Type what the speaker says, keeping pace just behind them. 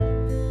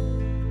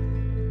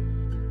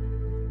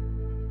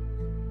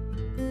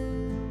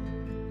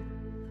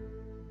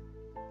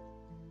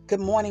Good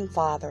morning,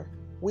 Father.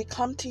 We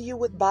come to you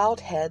with bowed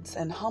heads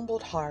and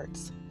humbled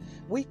hearts.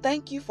 We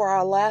thank you for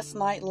our last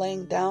night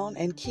laying down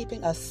and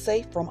keeping us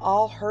safe from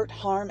all hurt,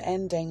 harm,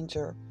 and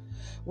danger.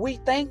 We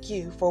thank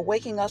you for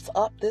waking us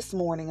up this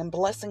morning and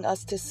blessing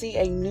us to see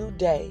a new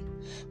day.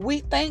 We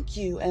thank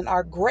you and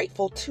are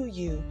grateful to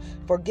you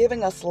for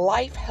giving us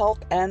life,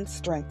 health, and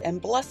strength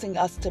and blessing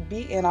us to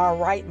be in our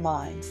right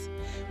minds.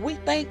 We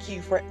thank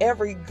you for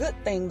every good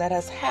thing that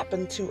has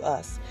happened to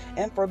us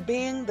and for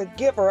being the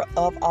giver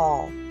of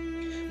all.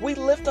 We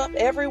lift up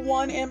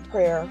everyone in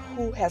prayer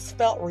who has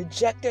felt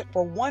rejected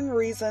for one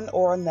reason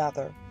or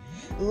another.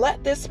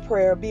 Let this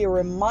prayer be a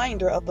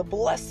reminder of the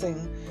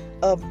blessing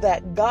of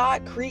that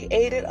God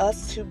created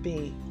us to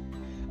be.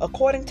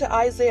 According to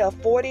Isaiah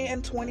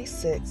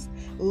 40:26,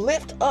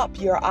 lift up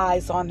your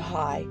eyes on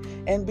high,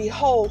 and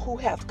behold who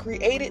hath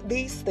created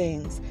these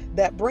things,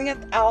 that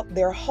bringeth out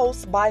their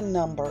hosts by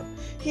number.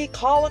 He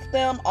calleth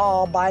them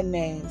all by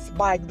names,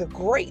 by the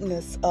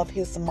greatness of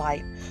his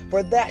might,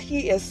 for that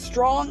he is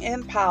strong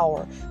in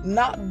power,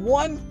 not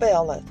one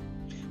faileth.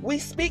 We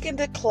speak and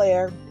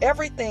declare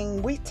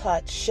everything we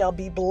touch shall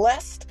be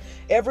blessed,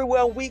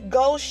 everywhere we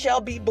go shall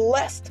be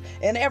blessed,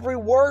 and every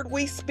word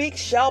we speak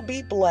shall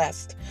be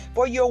blessed.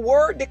 For your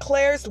word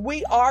declares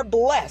we are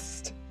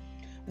blessed.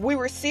 We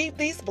receive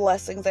these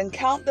blessings and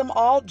count them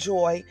all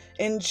joy.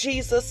 In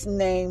Jesus'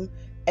 name,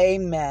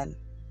 amen.